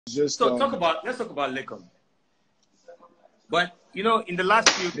Just So let's talk about Laycon. But you know, in the last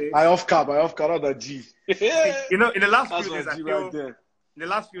few days, I off cap not that G. you know, in the last That's few days, my G right there. in the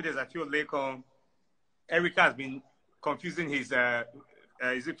last few days, I feel Laycon, Erica has been confusing his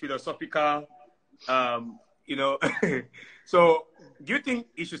is it philosophical, you know. So, do you think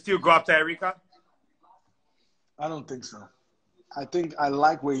he should still go after Erica? I don't think so. I think I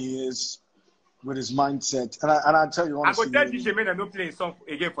like where he is with his mindset, and I tell you honestly. I'm going to tell DJ Man no playing song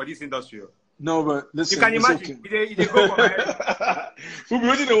again for this industry. No, but listen, you can imagine. Okay. He go for my head. Who be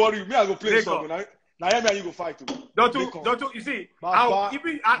waiting to worry me? I go play song. Now hear me and you go fight too. Don't you see?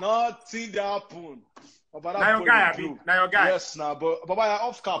 Nothing that happen. Now your guy, Abi. Now your guy. Yes, now, but Baba, I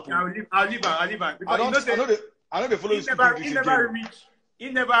off cap. I'll leave him. Because I know they follow his he never reach. He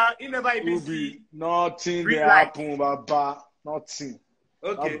never even see. Nothing that happen, Baba. Nothing.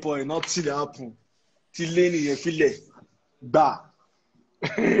 Okay. That boy, nothing that happen. Tileni, you feel it. Bah.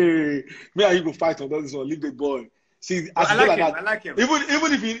 Me and you go fight on this one. Leave the boy. See, I like him. Even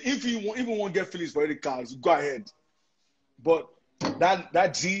if he won't get feelings for any cars, go ahead. But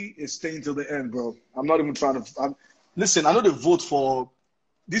that G is staying till the end, bro. I'm not even trying to. Listen, I know they vote for.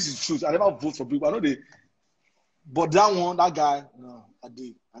 This is truth. I never vote for people. I know they. But that guy, no, I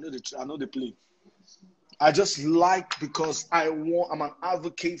did. I know they play. I just like because I'm an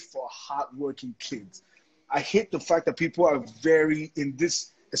advocate for hardworking kids. I hate the fact that people are very in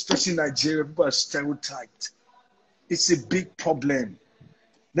this, especially in Nigeria, people are stereotyped. It's a big problem.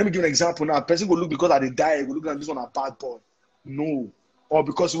 Let me give an example now. A person will look because they die, will look at this one a bad boy. No. Or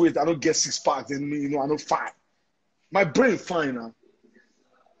because wait, I don't get 6 packs, then I don't fine. My brain fine now.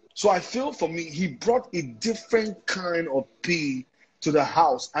 So I feel for me, he brought a different kind of P to the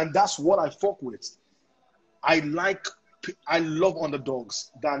house, and that's what I fuck with. I love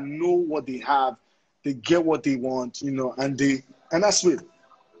underdogs that know what they have, they get what they want, and that's it.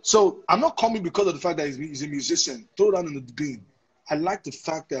 So I'm not coming because of the fact that he's a musician. Throw that in the bin. I like the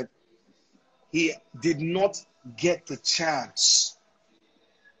fact that he did not get the chance.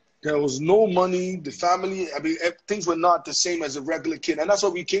 There was no money, the family, things were not the same as a regular kid, and that's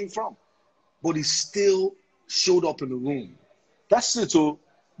where we came from. But he still showed up in the room. That's it,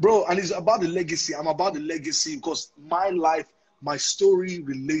 bro, and it's about the legacy. I'm about the legacy because my life, my story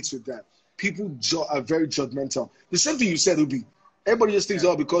relates with that. People are very judgmental. The same thing you said, Ubi. Everybody just thinks,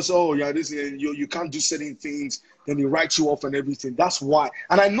 because, you can't do certain things, then they write you off and everything. That's why.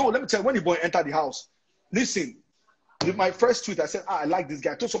 And I know, let me tell you, when the boy entered the house, listen, with my first tweet, I said, I like this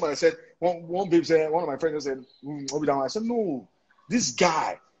guy. I told somebody, I said, one babe said, one of my friends said, I said, no, this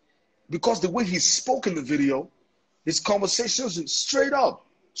guy, because the way he spoke in the video, his conversations is straight up.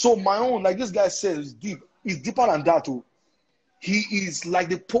 So my own, like this guy said, is deep. He's deeper than that too. He is like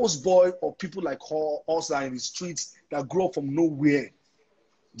the post boy of people like us that are in the streets that grow up from nowhere.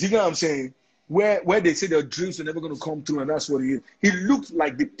 Do you know what I'm saying? Where they say their dreams are never going to come true, and that's what he is. He looked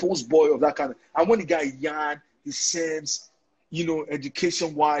like the post boy of that kind of. And when he got yarn, his sense,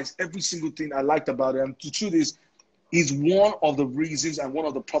 education-wise, every single thing I liked about him. The truth is, he's one of the reasons and one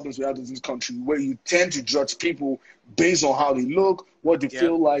of the problems we have in this country, where you tend to judge people based on how they look, what they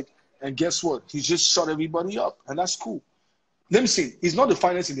feel like, and guess what? He just shut everybody up, and that's cool. Let me see. He's not the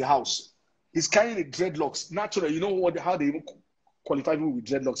finest in the house. He's carrying the dreadlocks. Naturally, you know how they even qualify people with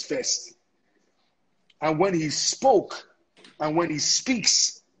dreadlocks first. And when he spoke, and when he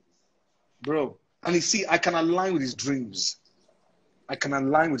speaks, bro, and you see, I can align with his dreams. He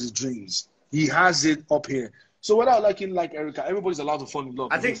has it up here. So whether I like him, like Erica, everybody's allowed to fall in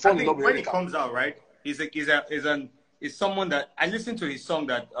love. I think when he comes out, right, he's someone that I listened to his song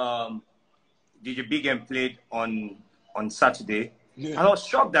that DJ Big M played on Saturday. Yeah. And I was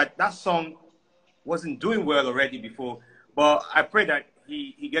shocked that song wasn't doing well already before. But I pray that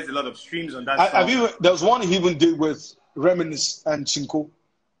he gets a lot of streams on that song. There was one he even did with Reminisce and Chinko.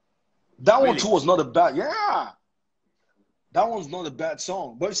 That one too was not a bad, that one's not a bad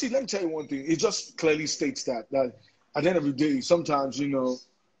song. But see, let me tell you one thing. It just clearly states that at the end of the day, sometimes,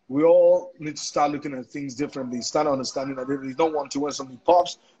 we all need to start looking at things differently, start understanding that we don't want to when something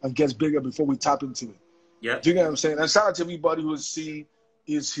pops and gets bigger before we tap into it. Yeah. Do you get what I'm saying? And shout out to everybody who has seen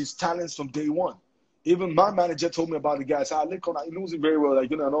his talents from day one. Even my manager told me about the guy. I said, Laycon, he knows him very well,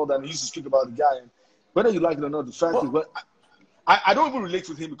 and all that. And he used to speak about the guy. And whether you like it or not, the fact is, but I don't even relate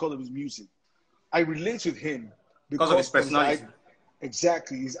with him because of his music. I relate with him because of his personality.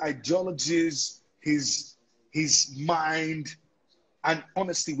 Exactly. His ideologies, his mind. And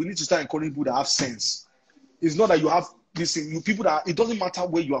honestly, we need to start encouraging people that have sense. It's not that you have, listen, people that, it doesn't matter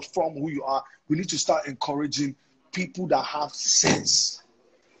where you are from, who you are. We need to start encouraging people that have sense.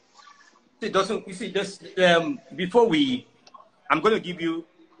 It doesn't, you see, just before I'm going to give you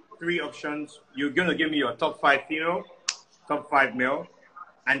three options. You're gonna give me your top 5 female, top 5 male,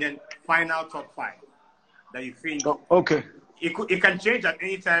 and then final top 5 that you think. Oh, okay. It can change at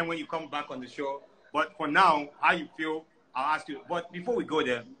any time when you come back on the show. But for now, how you feel, I'll ask you. But before we go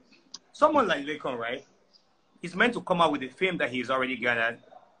there, someone like Laycon, right? He's meant to come out with the fame that he's already gathered,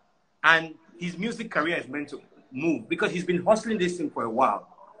 and his music career is meant to move because he's been hustling this thing for a while.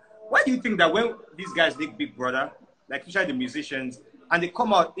 Why do you think that when these guys make Big Brother, like especially the musicians, and they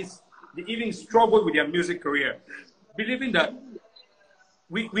come out, they even struggle with their music career, believing that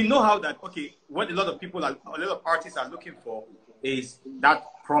we know how that, okay, what a lot of artists are looking for is that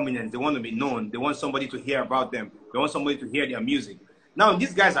prominence. They want to be known. They want somebody to hear about them. They want somebody to hear their music. Now,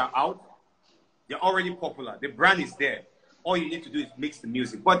 these guys are out. They're already popular. The brand is there. All you need to do is mix the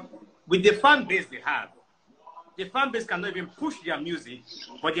music. But with the fan base they have, the fan base cannot even push their music,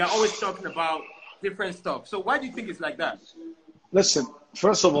 but they are always talking about different stuff. So why do you think it's like that? Listen,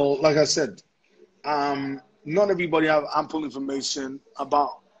 first of all, like I said, not everybody have ample information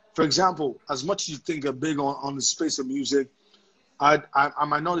about, for example, as much as you think are big on the space of music, I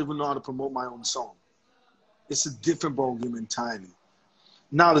might not even know how to promote my own song. It's a different ballgame entirely.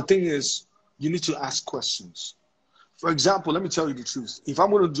 Now, the thing is, you need to ask questions. For example, let me tell you the truth. If I'm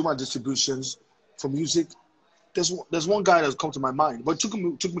going to do my distributions for music, there's one guy that's come to my mind, but took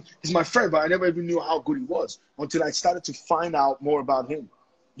me. He's my friend, but I never even knew how good he was until I started to find out more about him.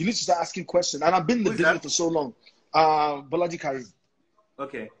 You need to start asking questions, and I've been in the business for so long. Balaji Karim.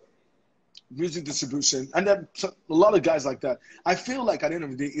 Okay. Music distribution, and then a lot of guys like that. I feel like at the end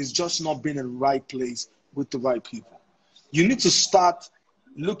of the day, it's just not being in the right place with the right people. You need to start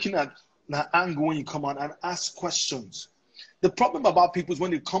looking at the angle when you come out and ask questions. The problem about people is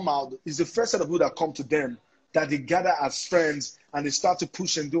when they come out, is the first set of people that come to them that they gather as friends and they start to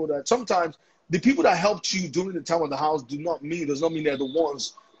push and do that. Sometimes the people that helped you during the time of the house does not mean they're the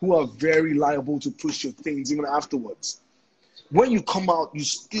ones who are very liable to push your things even afterwards. When you come out, you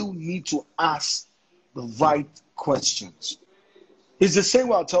still need to ask the right questions. It's the same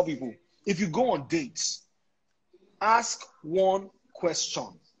way I tell people, if you go on dates, ask one question.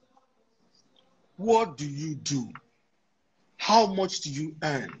 What do you do? How much do you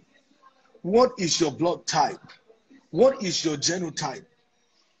earn? What is your blood type? What is your genotype?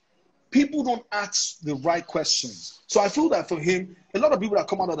 People don't ask the right questions. So I feel that for him, a lot of people that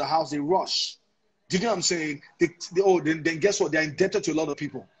come out of the house, they rush. Do you know what I'm saying? Then guess what? They're indebted to a lot of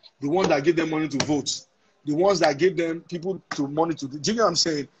people. The ones that give them money to vote. The ones that give them people to money to. Do you know what I'm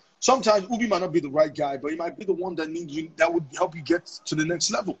saying? Sometimes Ubi might not be the right guy, but he might be the one that needs you, that would help you get to the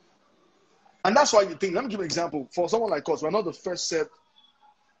next level. And that's why you think, let me give you an example. For someone like us, we're not the first set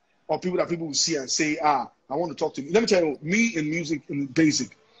of people that people will see and say, I want to talk to you. Let me tell you, me in music, in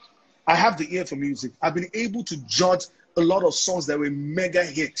basic, I have the ear for music. I've been able to judge a lot of songs that were mega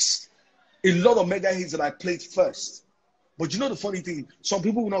hits. A lot of mega hits that I played first. But you know the funny thing, some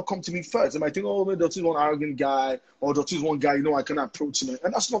people will not come to me first. They might think, oh, maybe Do2 one arrogant guy, or Do2 one guy, I cannot approach him.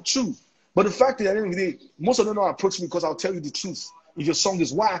 And that's not true. But the fact is, at the end of the day, most of them don't approach me because I'll tell you the truth. If your song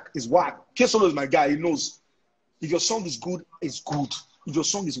is whack, it's whack. Kesolo is my guy, he knows. If your song is good, it's good. If your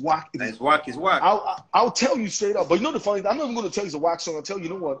song is whack, it's whack. I'll tell you straight up. But you know the funny thing, I'm not even going to tell you it's a whack song. I'll tell you, you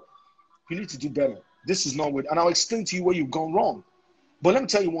know what? You need to do better. This is not what, and I'll explain to you where you've gone wrong. But let me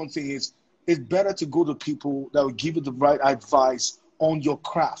tell you one thing is, it's better to go to people that will give you the right advice on your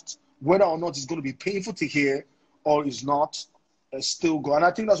craft. Whether or not it's going to be painful to hear or it's not, still go. And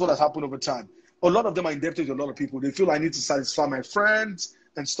I think that's what has happened over time. A lot of them are indebted to a lot of people. They feel I need to satisfy my friends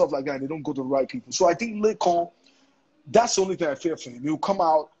and stuff like that, and they don't go to the right people. So I think Laycon, that's the only thing I fear for him. He'll come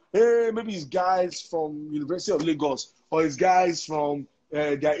out, hey, maybe it's guys from University of Lagos, or it's guys from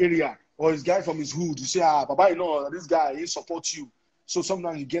their area, or it's guys from his hood. You say, Baba, you know, this guy, he supports you. So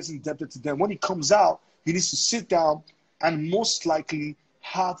sometimes he gets indebted to them. When he comes out, he needs to sit down and most likely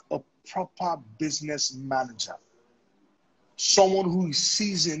have a proper business manager. Someone who is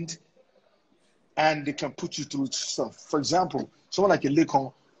seasoned and they can put you through stuff. For example, someone like a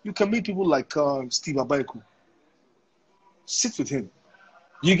Laycon, you can meet people like Steve Abayaku. Sit with him.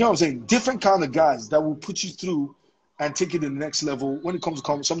 You get what I'm saying? Different kind of guys that will put you through and take it to the next level when it comes to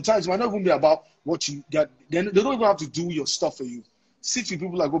comments. Sometimes it might not even be about what you get. They don't even have to do your stuff for you. Sit with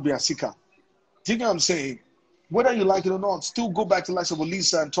people like Obi Asika. Do you know what I'm saying? Whether you like it or not, still go back to the likes of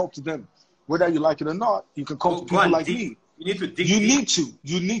Lisa and talk to them. Whether you like it or not, you can come to people like me. You need to dig You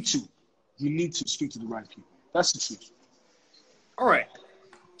need to speak to the right people. That's the truth. All right.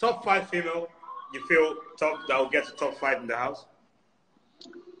 Top 5 female, you feel that will get to top 5 in the house?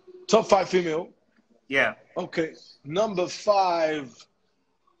 Top 5 female? Yeah. Okay. Number 5,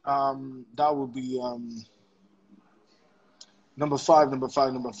 that would be Number five will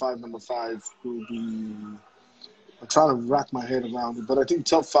be. I'm trying to rack my head around it, but I think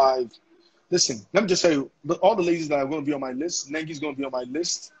top five. Listen, let me just say, all the ladies that are going to be on my list. Nengi's going to be on my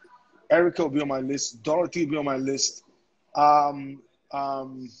list. Erica will be on my list. Dorothy will be on my list. Um,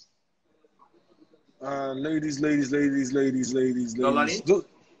 um, ladies. Dolani?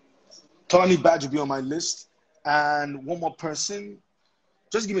 Tony Badge will be on my list. And one more person.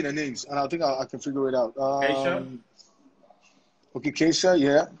 Just give me their names, and I think I can figure it out. Keisha? Okay, Keisha,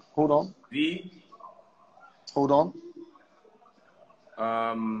 yeah. Hold on. V? Hold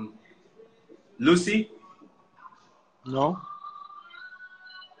on. Lucy? No.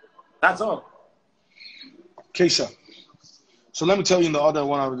 That's all. Keisha. So let me tell you in the other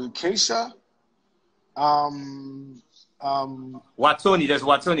one I would do. Keisha. Watoni, there's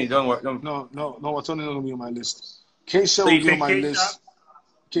Watoni, don't worry. No. What's only not gonna be on my list. Keisha So will you be on say my Keisha, list.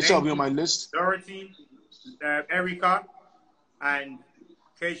 Keisha will be on my list. Dorothy, Erica, and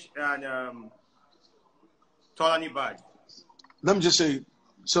Keisha, and Tolani Bad. Let me just say,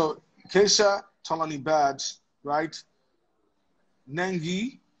 so Keisha, Tolani Badge, right?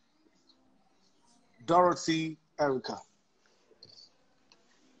 Nengi, Dorothy, Erica.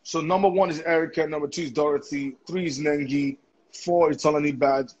 So number one is Erica, number two is Dorothy, three is Nengi, four is Tolani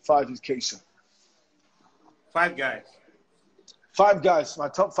Badge, five is Keisha. 5 guys. 5 guys, my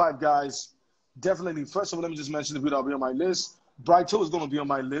top 5 guys. Definitely, first of all, let me just mention the people that'll be on my list. Brighto is going to be on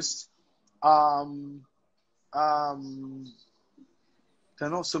my list. There are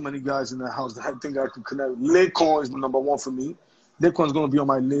not so many guys in the house that I think I could connect with. Laycon is the number one for me. Laycon is going to be on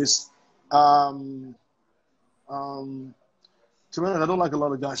my list. To be honest, I don't like a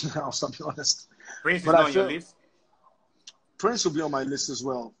lot of guys in the house, I'll be honest. Prince But is I not on your feel list? Prince will be on my list as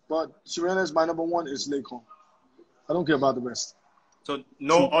well. But to be honest, my number one is Laycon. I don't care about the rest. So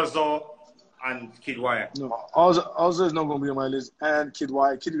no Ozo and Kid Wire? No, Ozzo is not going to be on my list. And Kid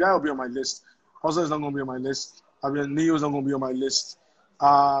Y. Kid Y will be on my list. Ozzo is not going to be on my list. I mean, Neo is not going to be on my list.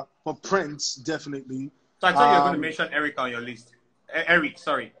 But Prince, definitely. So I thought you were going to mention Erica on your list. Eric,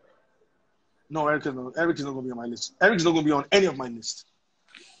 sorry. No, Eric is not going to be on my list. Eric is not going to be on any of my list.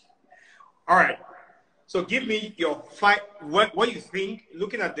 All right. So give me your what you think,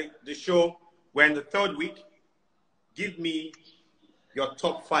 looking at the show, we're in the 3rd week. Give me your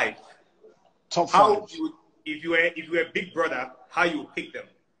top 5. Top 5. How if you were Big Brother, how you pick them?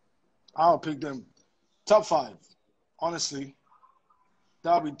 I'll pick them. Top 5. Honestly,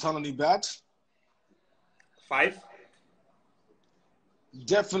 that'll be Tolani Badge. 5.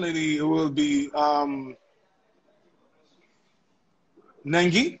 Definitely, it will be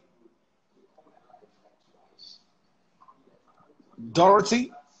Nengi,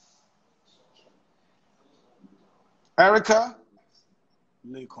 Dorothy, Erica,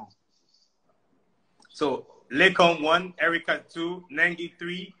 Laycon. So Laycon 1, Erica 2, Nengi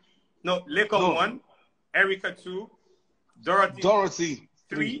 3. No, Laycon 1, Erica 2, Dorothy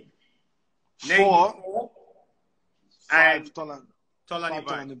 3, Nengi 4, and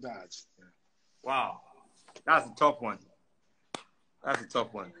Tolani Badge. Wow, that's a tough one. That's a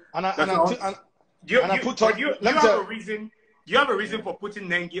tough one. Do you have a reason for putting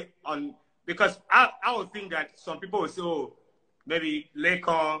Nengi on? Because I would think that some people would say, oh, maybe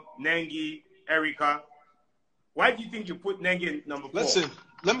Laycon, Nengi, Erica. Why do you think you put Nengi in number 4? Listen,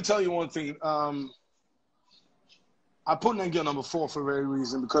 let me tell you one thing. I put Nengi on number 4 for a very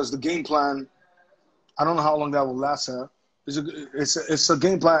reason, because the game plan, I don't know how long that will last her. It's a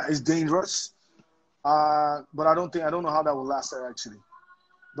game plan. It's dangerous, but I don't know how that will last her actually.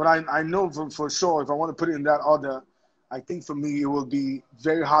 But I know for sure if I want to put it in that order, I think for me it will be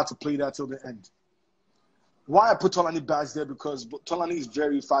very hard to play that till the end. Why I put Tolani Badge there, because Tolani is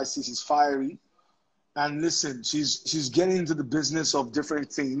very feisty, she's fiery, and listen, she's getting into the business of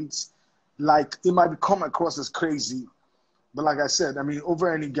different things. Like, it might come across as crazy, but like I said, I mean,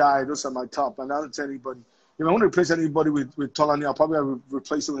 over any guy, those are my top, and I don't tell anybody. If I want to replace anybody with Tolani, I'll probably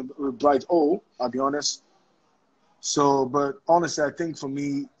replace him with Bright O, I'll be honest. So, but honestly, I think for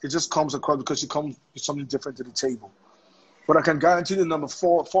me, it just comes across because she comes with something different to the table. But I can guarantee the number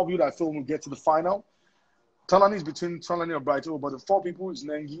 4 people that I feel will get to the final. Tolani is between Tolani and Bright O, but the 4 people is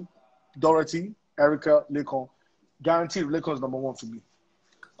Nengi, Dorothy, Erica, Laycon. Guaranteed, Laycon is number 1 for me.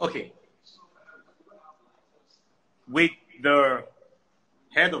 Okay. With the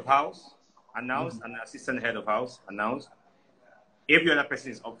head of house announced and assistant head of house announced, every other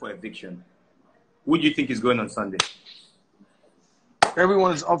person is up for eviction. Who do you think is going on Sunday?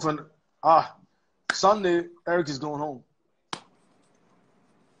 Everyone is up for Sunday. Eric is going home.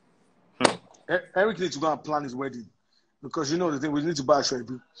 Eric needs to go and plan his wedding, because you know the thing, we need to buy a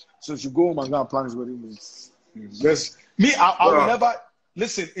baby. So if you go home and go and plan his wedding, Yes. Me, I will never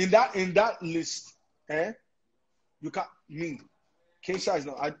listen in that list. You can't Keisha is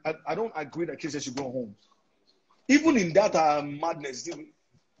not. I don't agree that Keisha should go home. Even in that madness,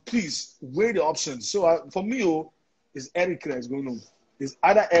 please weigh the options. So for me, it's Eric that is going home. It's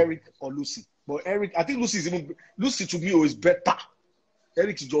either Eric or Lucy. But Eric, I think Lucy to me is better.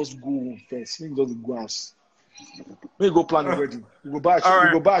 Eric should just go home first. Maybe just go house. Maybe go plan the wedding. We go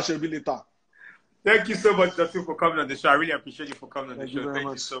buy a Shelby later. Thank you so much, Datu, for coming on the show. I really appreciate you for coming on the show. Thank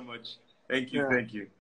you so much. Thank you. Yeah. Thank you.